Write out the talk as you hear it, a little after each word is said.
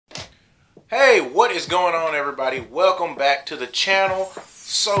Hey, what is going on, everybody? Welcome back to the channel.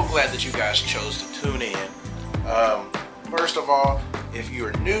 So glad that you guys chose to tune in. First of all, if you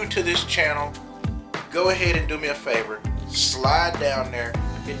are new to this channel, go ahead and do me a favor. Slide down there,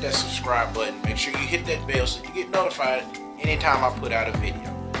 hit that subscribe button. Make sure you hit that bell so you get notified anytime I put out a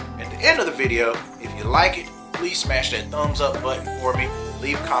video. At the end of the video, if you like it, please smash that thumbs up button for me.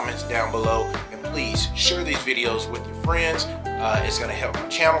 Leave comments down below, and please share these videos with your friends. It's going to help my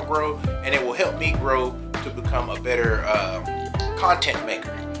channel grow, and it will help me grow to become a better content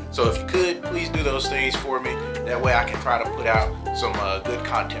maker. So if you could, please do those things for me. That way I can try to put out some good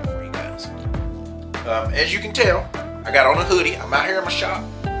content for you guys. As you can tell, I got on a hoodie. I'm out here in my shop.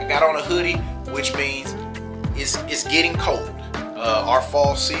 I got on a hoodie, which means it's getting cold. Our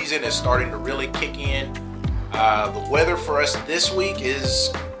fall season is starting to really kick in. The weather for us this week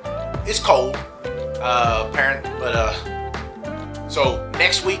is cold, so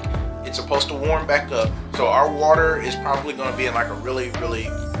next week it's supposed to warm back up. So our water is probably going to be in like a really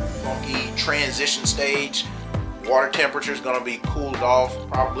funky transition stage. Water temperature is going to be cooled off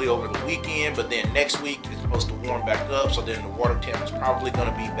probably over the weekend, but then next week it's supposed to warm back up. So then the water temp is probably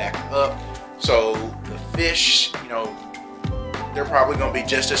going to be back up. So the fish, you know, they're probably going to be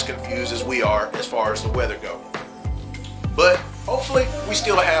just as confused as we are as far as the weather goes. But hopefully we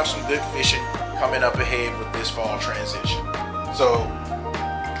still have some good fishing coming up ahead with this fall transition. So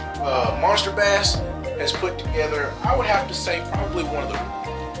Monsterbass has put together, I would have to say, probably one of the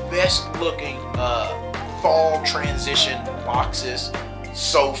best looking fall transition boxes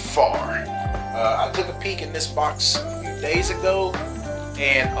so far. I took a peek in this box a few days ago,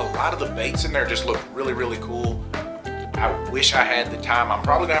 and a lot of the baits in there just look really cool. I wish I had the time. I'm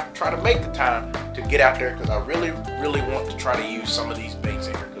probably gonna have to try to make the time to get out there, because I really want to try to use some of these baits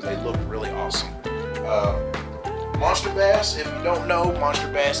in here because they look really awesome. Monsterbass, if you don't know,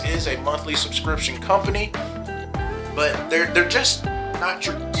 Monsterbass is a monthly subscription company, but they're just not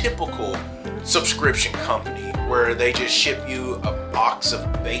your typical subscription company where they just ship you a box of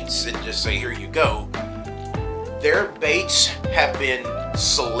baits and just say, here you go. Their baits have been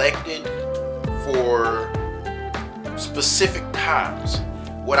selected for specific times.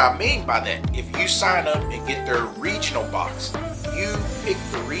 What I mean by that, if you sign up and get their regional box, you pick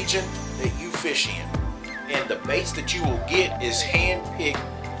the region that you fish in, and the baits that you will get is hand-picked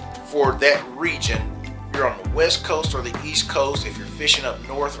for that region. If you're on the west coast or the east coast, if you're fishing up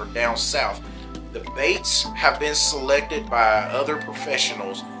north or down south, the baits have been selected by other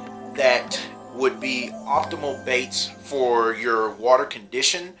professionals that would be optimal baits for your water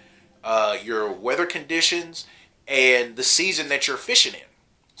condition, your weather conditions, and the season that you're fishing in.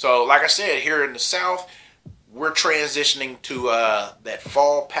 So like I said, here in the south, we're transitioning to that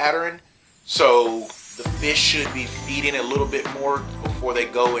fall pattern. So the fish should be feeding a little bit more before they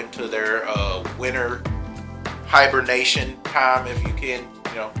go into their winter hibernation time, if you can,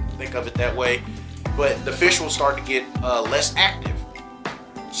 you know, think of it that way. But the fish will start to get less active.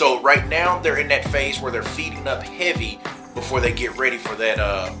 So right now they're in that phase where they're feeding up heavy before they get ready for that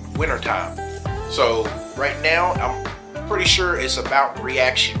winter time. So right now I'm pretty sure it's about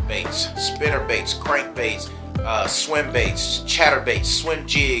reaction baits, spinner baits, crank baits, swim baits, chatter baits, swim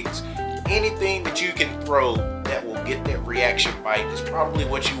jigs. Anything that you can throw that will get that reaction bite is probably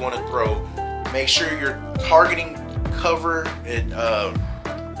what you want to throw. Make sure you're targeting cover and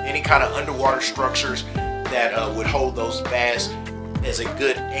any kind of underwater structures that would hold those bass as a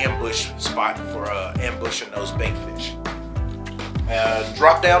good ambush spot for ambushing those bait fish.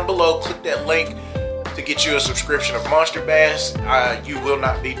 Drop down below, click that link to get you a subscription of Monsterbass. You will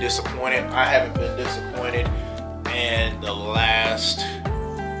not be disappointed. I haven't been disappointed in the last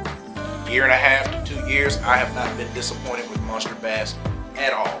year and a half to 2 years. I have not been disappointed with Monsterbass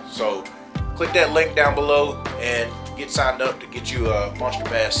at all. So click that link down below and get signed up to get you a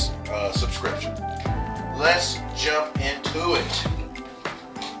Monsterbass subscription. Let's jump into it.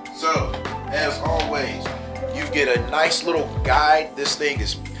 So as always, you get a nice little guide. This thing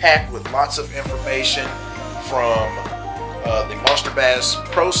is packed with lots of information from the Monsterbass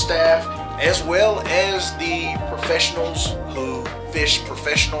Pro staff, as well as the professionals who fish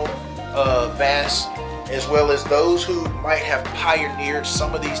professional bass, as well as those who might have pioneered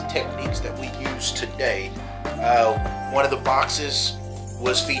some of these techniques that we use today. One of the boxes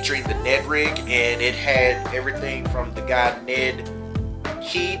was featuring the Ned rig, and it had everything from the guy Ned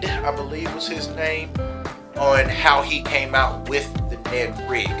Keed, I believe was his name, on how he came out with the Ned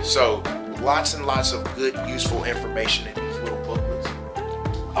rig. So lots and lots of good, useful information in these little booklets.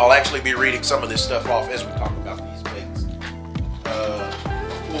 I'll actually be reading some of this stuff off as we talk about these baits.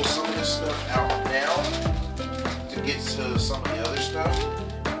 Pull some of this stuff out now to get to some of the other stuff.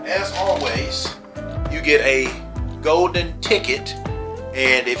 as always, you get a golden ticket.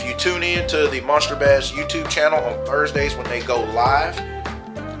 And if you tune in to the Monster Bass YouTube channel on Thursdays when they go live,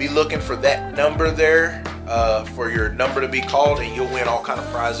 be looking for that number there for your number to be called, and you'll win all kind of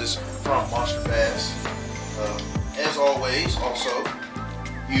prizes from Monster Bass. As always, also,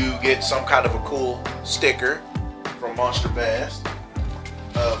 you get some kind of a cool sticker from Monster Bass.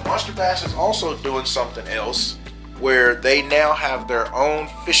 Monster Bass is also doing something else where they now have their own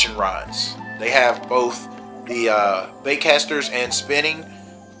fishing rods. They have both the baitcasters and spinning.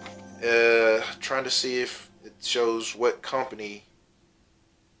 Trying to see if it shows what company.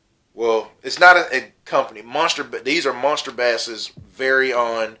 Well, it's not a company. These are Monster Bass's very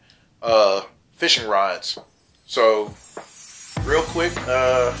own fishing rods. So, real quick,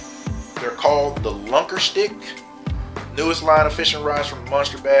 they're called the Lunker Stick. Newest line of fishing rods from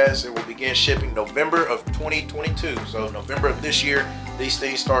Monster Bass. It will begin shipping November of 2022. So November of this year, these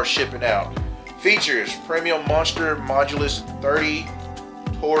things start shipping out. Features: premium Monster Modulus 30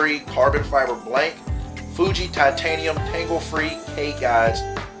 Tori carbon fiber blank, Fuji titanium tangle-free K-guides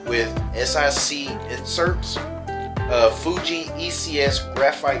with SIC inserts, Fuji ECS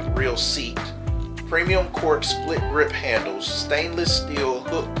graphite reel seat, premium cork split grip handles, stainless steel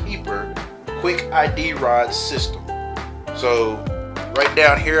hook keeper, quick ID rod system. So right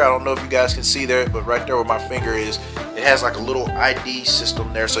down here, I don't know if you guys can see there, but right there where my finger is, it has like a little ID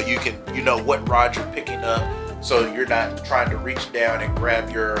system there, so you know what rod you're picking up, so you're not trying to reach down and grab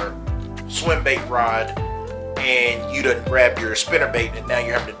your swim bait rod and you done grab your spinner bait and now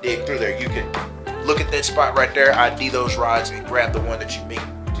you're having to dig through there. You can look at that spot right there, ID those rods, and grab the one that you mean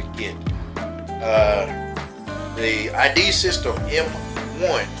to get. The ID system,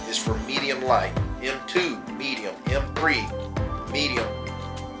 M1 is for medium light, M2 medium, M3 medium.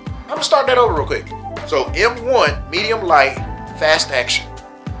 I'm gonna start that over real quick. So M1 medium light fast action,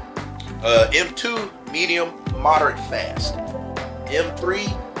 M2 medium moderate fast,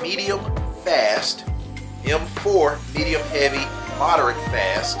 M3 medium fast, M4 medium heavy moderate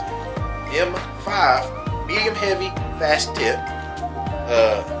fast, M5 medium heavy fast tip,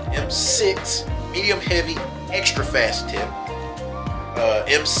 M6 medium heavy extra fast tip,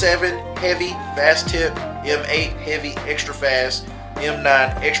 M7 heavy fast tip, M8 heavy extra fast,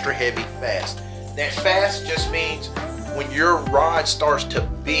 M9 extra heavy fast. That fast just means when your rod starts to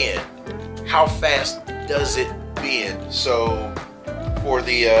bend, how fast does it bend? So for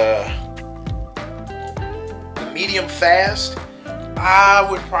the medium fast, I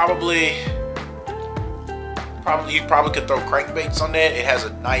would you probably could throw crankbaits on that. It has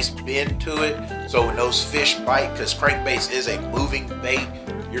a nice bend to it, so when those fish bite, because crankbaits is a moving bait,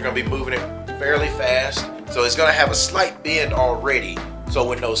 you're going to be moving it fairly fast, so it's going to have a slight bend already. So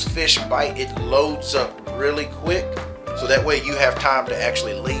when those fish bite, it loads up really quick, so that way you have time to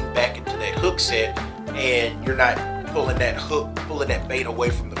actually lean back into that hook set, and you're not pulling that bait away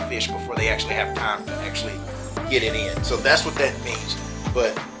from the fish before they actually have time to actually get it in. So that's what that means.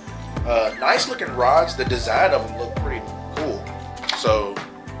 But nice looking rods. The design of them look pretty cool, so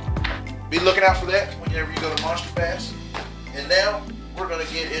be looking out for that whenever you go to Monster Bass. And now we're going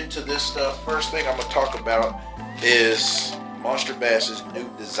to get into this stuff. First thing I'm going to talk about is Monster Bass's new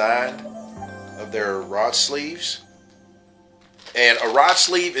design of their rod sleeves. And a rod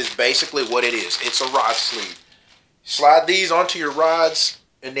sleeve is basically what it is. It's a rod sleeve. Slide these onto your rods,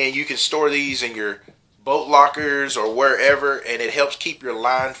 and then you can store these in your boat lockers or wherever, and it helps keep your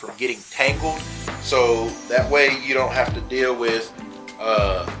line from getting tangled, so that way you don't have to deal with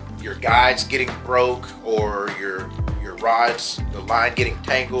your guides getting broke or your rods, the line getting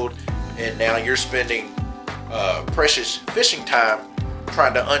tangled, and now you're spending precious fishing time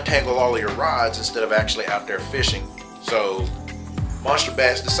trying to untangle all of your rods instead of actually out there fishing. So Monster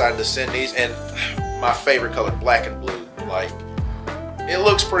Bass decided to send these, and my favorite color, black and blue. Like, it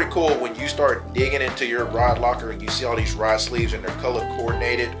looks pretty cool when you start digging into your rod locker and you see all these rod sleeves and they're color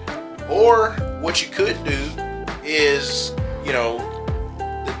coordinated. Or what you could do is, you know,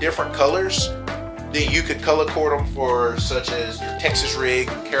 the different colors, then you could color cord them for, such as your Texas rig,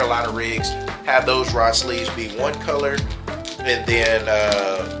 Carolina rigs, have those rod sleeves be one color, and then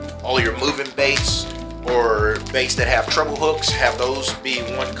all your moving baits or baits that have treble hooks, have those be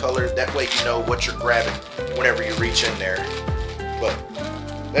one color. That way you know what you're grabbing whenever you reach in there. But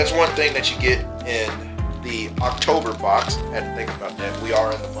that's one thing that you get in the October box. I had to think about that. We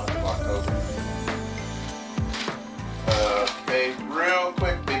are in the month of October. Okay, real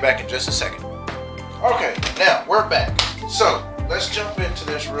quick, be back in just a second. Okay, now we're back. So let's jump into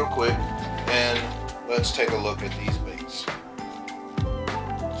this real quick and let's take a look at these baits.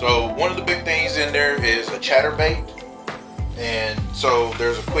 So one of the big things in there is a chatterbait, And so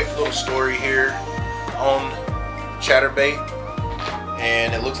there's a quick little story here on chatterbait,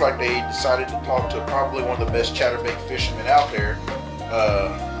 and it looks like they decided to talk to probably one of the best chatterbait fishermen out there,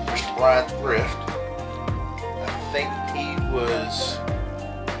 Mr. Brian Thrift. I think he was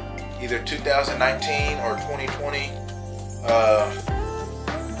either 2019 or 2020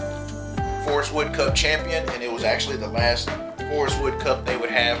 Forrest Wood Cup champion, and it was actually the last Forrest Wood Cup they would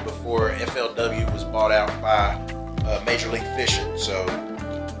have before FLW was bought out by Major League Fishing. So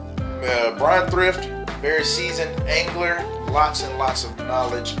Brian Thrift, very seasoned angler, lots and lots of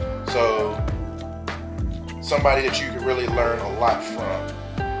knowledge, so somebody that you could really learn a lot from.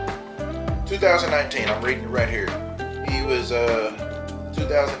 2019, I'm reading it right here. He was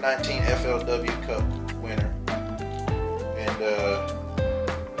 2019 FLW Cup winner, and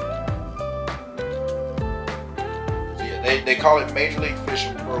they call it Major League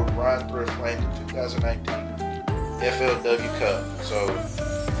Fishing Pro Brian Thrift claimed the 2019 FLW Cup. So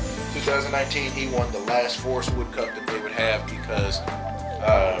 2019 he won the last Forrest Wood Cup that they would have because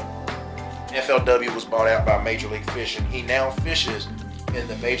FLW was bought out by Major League Fishing. He now fishes in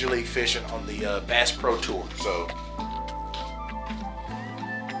the Major League Fishing on the Bass Pro Tour. So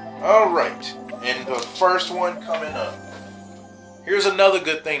alright, and the first one coming up. Here's another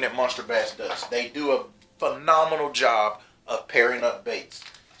good thing that Monster Bass does. They do a phenomenal job of pairing up baits.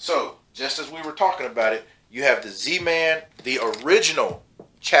 So, just as we were talking about it, you have the Z-Man, the original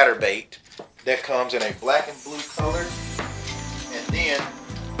chatterbait that comes in a black and blue color, and then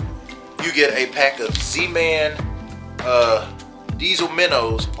you get a pack of Z-Man diesel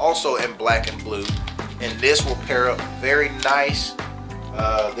minnows also in black and blue, and this will pair up very nice.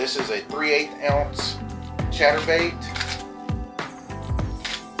 This is a 3/8 ounce chatterbait,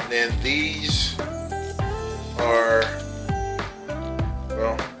 and then these are,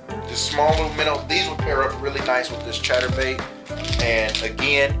 well, just small little minnows. These will pair up really nice with this chatterbait. And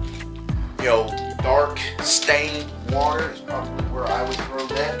again, you know, dark stained water is probably where I would throw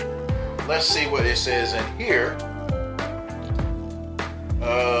that. Let's see what it says in here.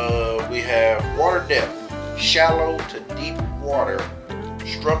 We have water depth, shallow to deep water,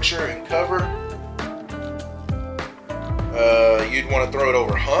 structure and cover. You'd want to throw it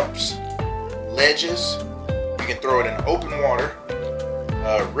over humps, ledges. You can throw it in open water,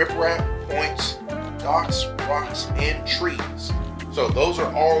 riprap, points, docks, rocks, and trees. So those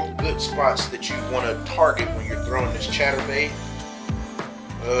are all good spots that you want to target when you're throwing this chatterbait.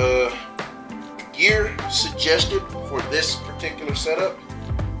 Gear suggested for this particular setup: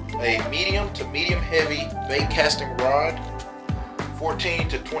 a medium to medium heavy bait casting rod, 14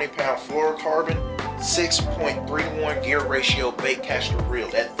 to 20 pound fluorocarbon, 6.3-to-1 gear ratio bait caster reel.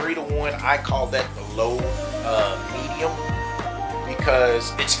 That 3-to-1, I call that the low medium,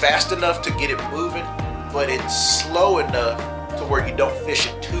 because it's fast enough to get it moving, but it's slow enough to where you don't fish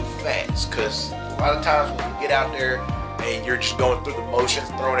it too fast. Because a lot of times when you get out there and you're just going through the motions,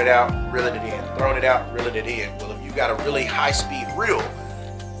 throwing it out, reeling it in, throwing it out, reeling it in. Well, if you got a really high speed reel,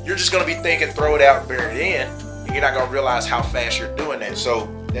 you're just going to be thinking throw it out, bear it in, and you're not going to realize how fast you're doing that. So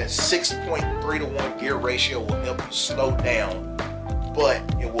that 6.3-to-1 gear ratio will help you slow down, but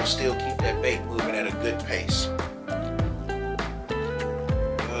it will still keep that bait moving at a good pace.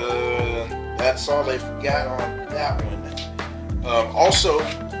 That's all they've got on that one. Also,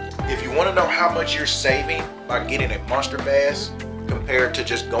 if you want to know how much you're saving by getting a Monster Bass compared to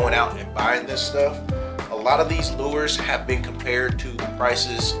just going out and buying this stuff, a lot of these lures have been compared to the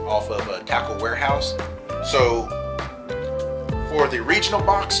prices off of a Tackle Warehouse. So for the regional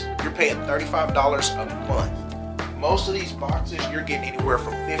box, you're paying $35 a month. Most of these boxes, you're getting anywhere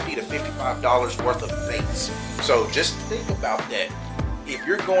from $50 to $55 worth of baits. So just think about that. If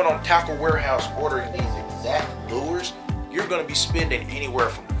you're going on Tackle Warehouse ordering these exact lures, you're going to be spending anywhere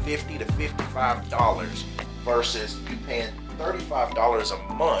from $50 to $55 versus you paying $35 a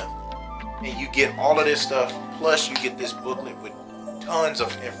month, and you get all of this stuff, plus you get this booklet with tons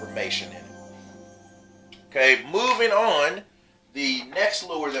of information in it. Okay, moving on, the next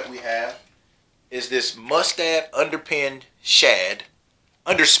lure that we have is this Mustad underpinned shad,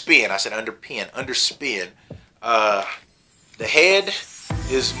 underspin. I said underpin, underspin. The head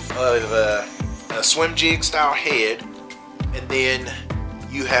is a swim jig style head, and then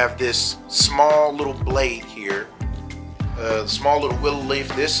you have this small little blade here, small little willow leaf.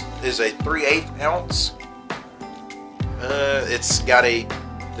 This is a 3/8 ounce. It's got the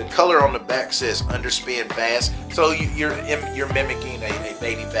color on the back says underspin bass, so you're mimicking a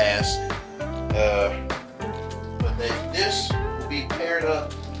baby bass. But this will be paired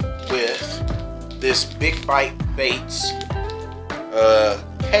up with this Big Bite Baits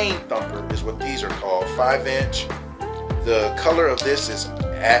cane thumper is what these are called, 5-inch The color of this is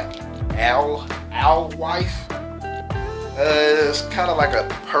Owl Wife. It's kind of like a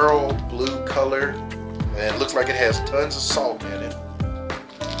pearl blue color, and it looks like it has tons of salt in it.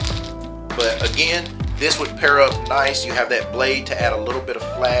 But again, this would pair up nice. You have that blade to add a little bit of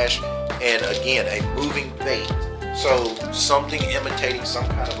flash, and again, a moving bait. So something imitating some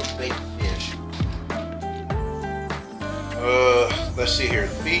kind of a bait fish. Let's see here.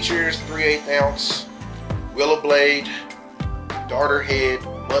 Features 3/8 ounce willow blade, darter head,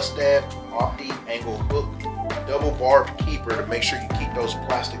 mustad, opti angle hook, double barbed keeper to make sure you keep those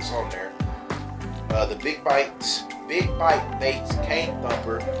plastics on there. The Big Bite Baits cane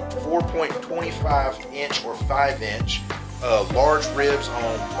thumper, 4.25 inch or 5 inch. Large ribs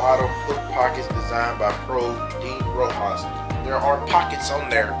on bottom hook pockets designed by Pro Dean Rojas. There are pockets on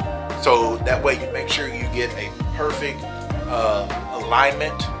there, so that way you make sure you get a perfect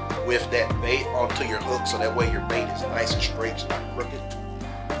alignment with that bait onto your hook, so that way your bait is nice and straight, it's not crooked.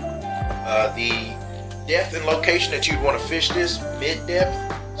 The depth and location that you'd want to fish this, mid-depth,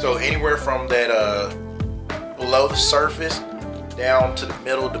 so anywhere from that below the surface down to the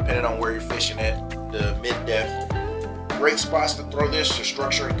middle, depending on where you're fishing at, the mid-depth. Great spots to throw this to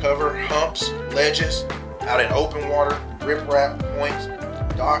structure and cover: humps, ledges, out in open water, riprap points,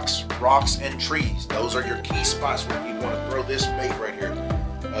 docks, rocks, and trees. Those are your key spots where you want to throw this bait right here.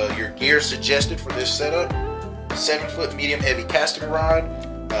 Your gear suggested for this setup: 7-foot medium heavy casting rod,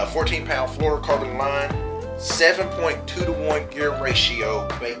 14-pound fluorocarbon line, 7.2 to 1 gear ratio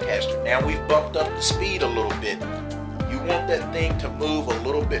bait caster. Now we've bumped up the speed a little bit. You want that thing to move a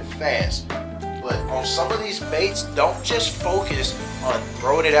little bit fast. But on some of these baits, don't just focus on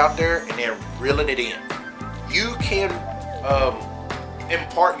throwing it out there and then reeling it in. You can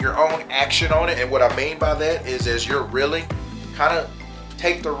impart your own action on it, and what I mean by that is, as you're reeling, kind of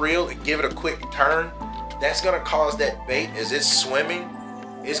take the reel and give it a quick turn. That's going to cause that bait, as it's swimming,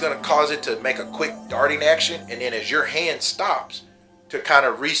 it's going to cause it to make a quick darting action, and then as your hand stops to kind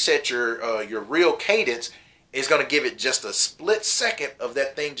of reset your reel cadence, it's going to give it just a split second of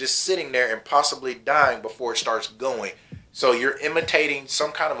that thing just sitting there and possibly dying before it starts going. So you're imitating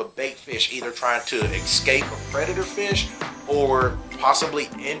some kind of a bait fish, either trying to escape a predator fish or possibly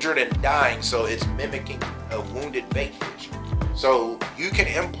injured and dying, so it's mimicking a wounded bait fish. So you can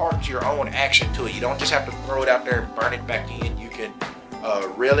impart your own action to it. You don't just have to throw it out there and burn it back in. You can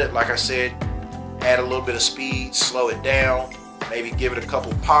reel it, like I said, add a little bit of speed, slow it down, maybe give it a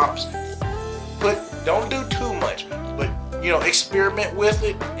couple pops. Don't do too much, but experiment with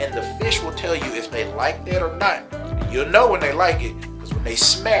it, and the fish will tell you if they like that or not. And you'll know when they like it, because when they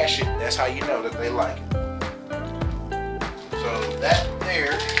smash it, that's how you know that they like it. So that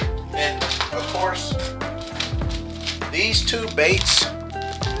there, and of course, these two baits,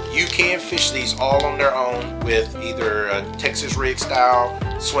 you can fish these all on their own with either a Texas rig style,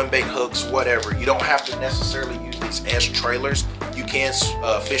 swim bait hooks, whatever. You don't have to necessarily use these as trailers. You can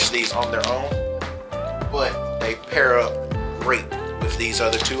fish these on their own, but they pair up great with these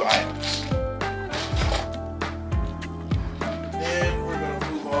other two items. Then we're going to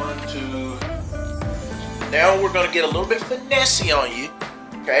move on to, now we're going to get a little bit finessey on you,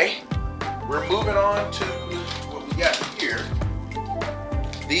 okay? We're moving on to what we got here.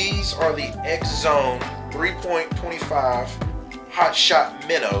 These are the X-Zone 3.25 Hot Shot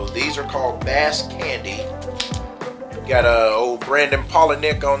Minnow. These are called Bass Candy. Got old Brandon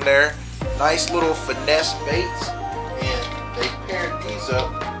Polinick on there. Nice little finesse baits, and they paired these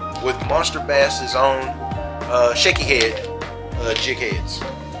up with Monsterbass's own shaky head jig heads.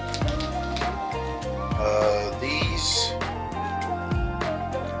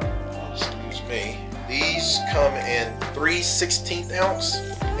 These come in 3/16 ounce,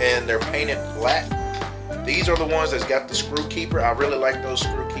 and they're painted black. These are the ones that's got the screw keeper. I really like those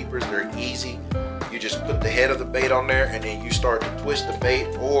screw keepers. They're easy. You just put the head of the bait on there, and then you start to twist the bait,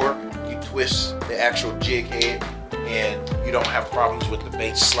 or you twist the actual jig head, and you don't have problems with the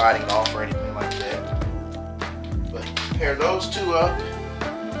bait sliding off or anything like that. But pair those two up,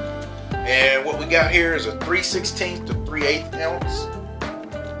 and what we got here is a 3/16 to 3/8 ounce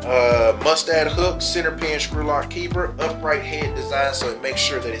mustad hook, center pin screw lock keeper, upright head design, so it makes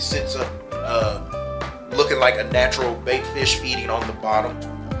sure that it sits up looking like a natural bait fish feeding on the bottom.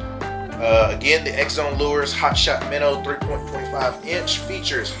 Again, the X-Zone Lures Hot Shot Minnow 3.25 inch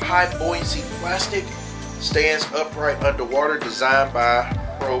features high buoyancy plastic, stands upright underwater, designed by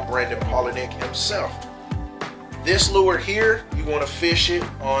Pro Brandon Polinick himself. This lure here, you want to fish it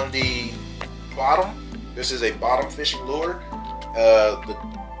on the bottom. This is a bottom fishing lure. The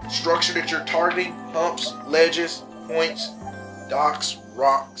structure that you're targeting: humps, ledges, points, docks,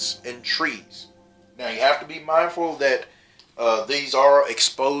 rocks, and trees. Now you have to be mindful that these are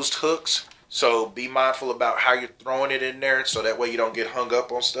exposed hooks, so be mindful about how you're throwing it in there, so that way you don't get hung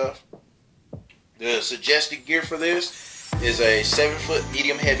up on stuff. The suggested gear for this is a 7-foot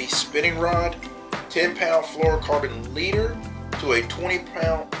medium heavy spinning rod, 10-pound fluorocarbon leader to a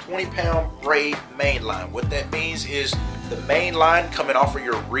 20-pound braid main line. What that means is the main line coming off of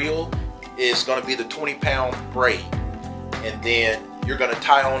your reel is going to be the 20-pound braid, and then you're going to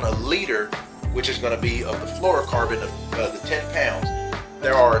tie on a leader, which is going to be of the fluorocarbon of the 10 pounds.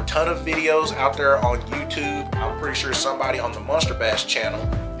 There are a ton of videos out there on YouTube. I'm pretty sure somebody on the Monsterbass channel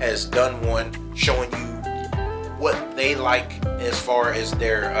has done one showing you what they like as far as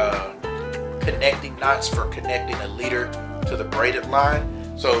their connecting knots for connecting a leader to the braided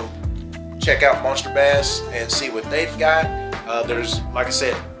line. So check out Monsterbass and see what they've got. There's, like I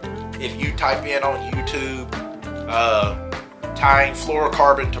said, if you type in on YouTube tying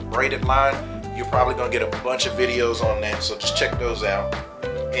fluorocarbon to braided line, you're probably going to get a bunch of videos on that, so just check those out.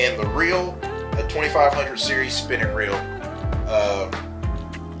 And the reel, a 2500 series spinning reel,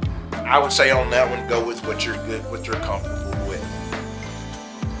 I would say on that one, go with what you're comfortable with.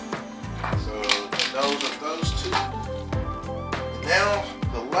 So those are those two. Now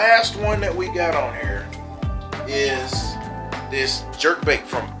the last one that we got on here is this jerkbait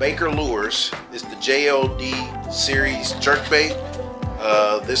from Baker Lures. It's the JLD series jerkbait.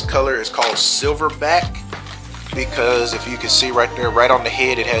 This color is called Silverback, because if you can see right there, right on the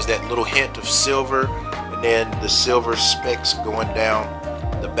head, it has that little hint of silver, and then the silver specks going down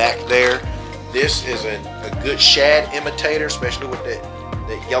the back there. This is a good shad imitator, especially with that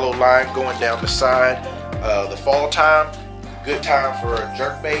yellow line going down the side. The fall time, good time for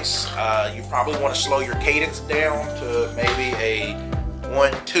jerkbaits. You probably want to slow your cadence down to maybe a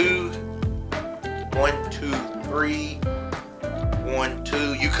 1-2, 1-2-3,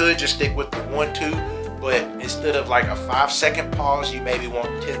 1-2. You could just stick with the 1-2, but instead of like a 5-second pause, you maybe want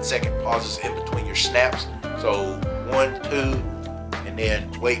 10-second pauses in between your snaps. So 1-2, and then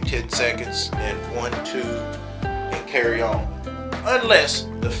wait 10 seconds, and 1-2, and carry on. Unless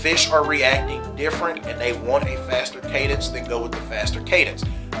the fish are reacting different and they want a faster cadence, then go with the faster cadence.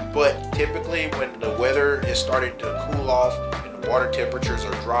 But typically when the weather is starting to cool off and the water temperatures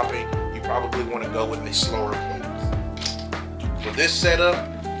are dropping, you probably want to go with a slower cadence. For this setup,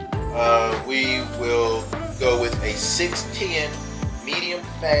 we will go with a 610 medium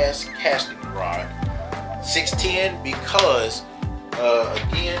fast casting rod. 610 because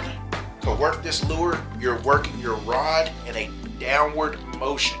again, to work this lure, you're working your rod in a downward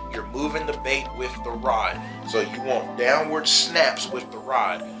motion. You're moving the bait with the rod, so you want downward snaps with the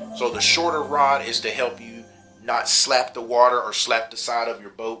rod. So the shorter rod is to help you not slap the water or slap the side of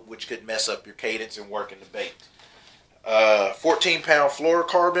your boat, which could mess up your cadence and working the bait. 14-pound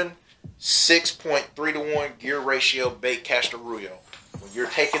fluorocarbon, 6.3-to-1 gear ratio bait caster reel. When you're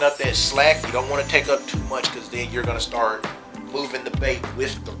taking up that slack, you don't want to take up too much, because then you're going to start moving the bait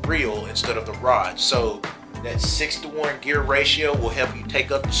with the reel instead of the rod. So that 6-to-1 gear ratio will help you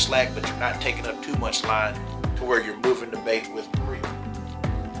take up the slack, but you're not taking up too much line to where you're moving the bait with the reel.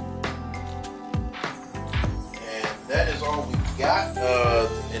 And that is all we got.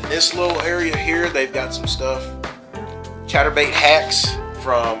 In this little area here, they've got some stuff. Chatterbait hacks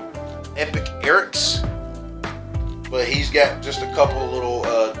from Epic Eric's, but he's got just a couple little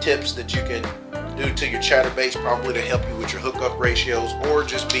tips that you can do to your chatterbaits, probably to help you with your hookup ratios or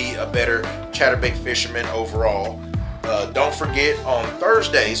just be a better chatterbait fisherman overall. Don't forget, on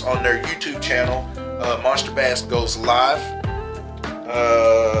Thursdays on their YouTube channel, Monsterbass goes live.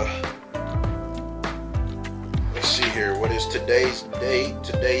 Let's see here, what is today's date?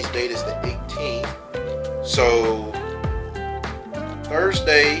 Today's date is the 18th. So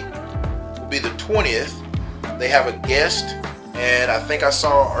Thursday will be the 20th. They have a guest, and I think I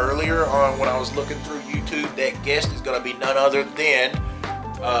saw earlier on when I was looking through YouTube, that guest is going to be none other than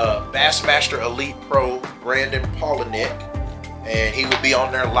Bassmaster Elite Pro Brandon Polinick, and he will be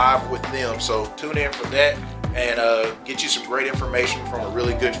on there live with them. So tune in for that and get you some great information from a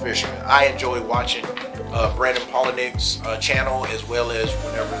really good fisherman. I enjoy watching Brandon Polinick's channel, as well as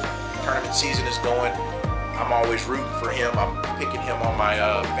whenever the tournament season is going. I'm always rooting for him. I'm picking him on my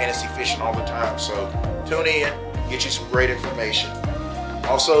fantasy fishing all the time. So tune in, get you some great information.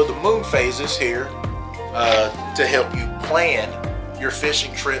 Also, the moon phases here to help you plan your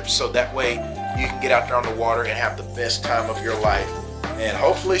fishing trips, so that way you can get out there on the water and have the best time of your life, and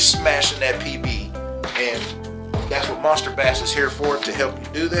hopefully smashing that PB. And that's what Monsterbass is here for, to help you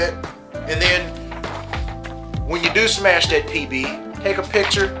do that. And then when you do smash that PB, take a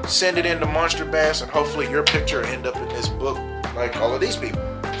picture, send it in to Monsterbass, and hopefully your picture will end up in this book like all of these people.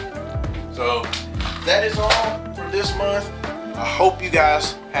 So that is all for this month. I hope you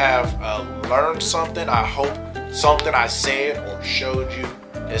guys have learned something. I hope something I said or showed you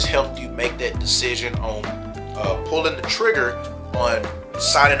has helped you make that decision on pulling the trigger on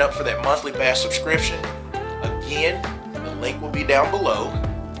signing up for that monthly bass subscription. Again, the link will be down below.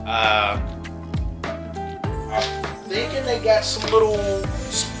 I'm thinking they got some little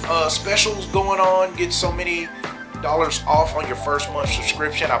specials going on. Get so many dollars off on your first month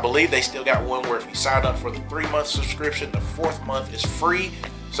subscription. I believe they still got one where if you sign up for the 3-month subscription, the 4th month is free.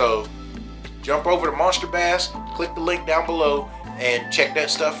 So jump over to Monster Bass, click the link down below, and check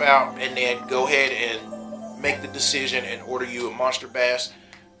that stuff out, and then go ahead and make the decision and order you a Monster Bass.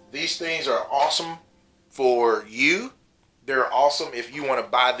 These things are awesome for you. They're awesome if you want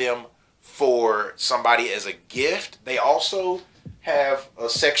to buy them for somebody as a gift. They also have a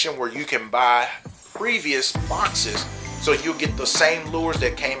section where you can buy previous boxes, so you'll get the same lures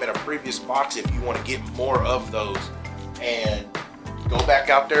that came in a previous box if you want to get more of those and go back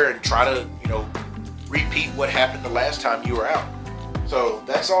out there and try to, you know, repeat what happened the last time you were out. So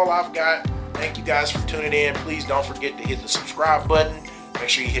that's all I've got. Thank you guys for tuning in. Please don't forget to hit the subscribe button. Make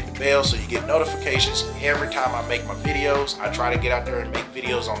sure you hit the bell so you get notifications every time I make my videos. I try to get out there and make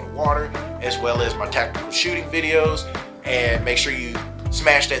videos on the water as well as my tactical shooting videos. And make sure you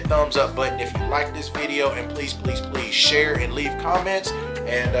smash that thumbs up button if you like this video, and please share and leave comments.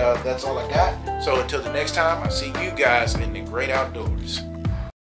 And that's all I got. So until the next time, I see you guys in the great outdoors.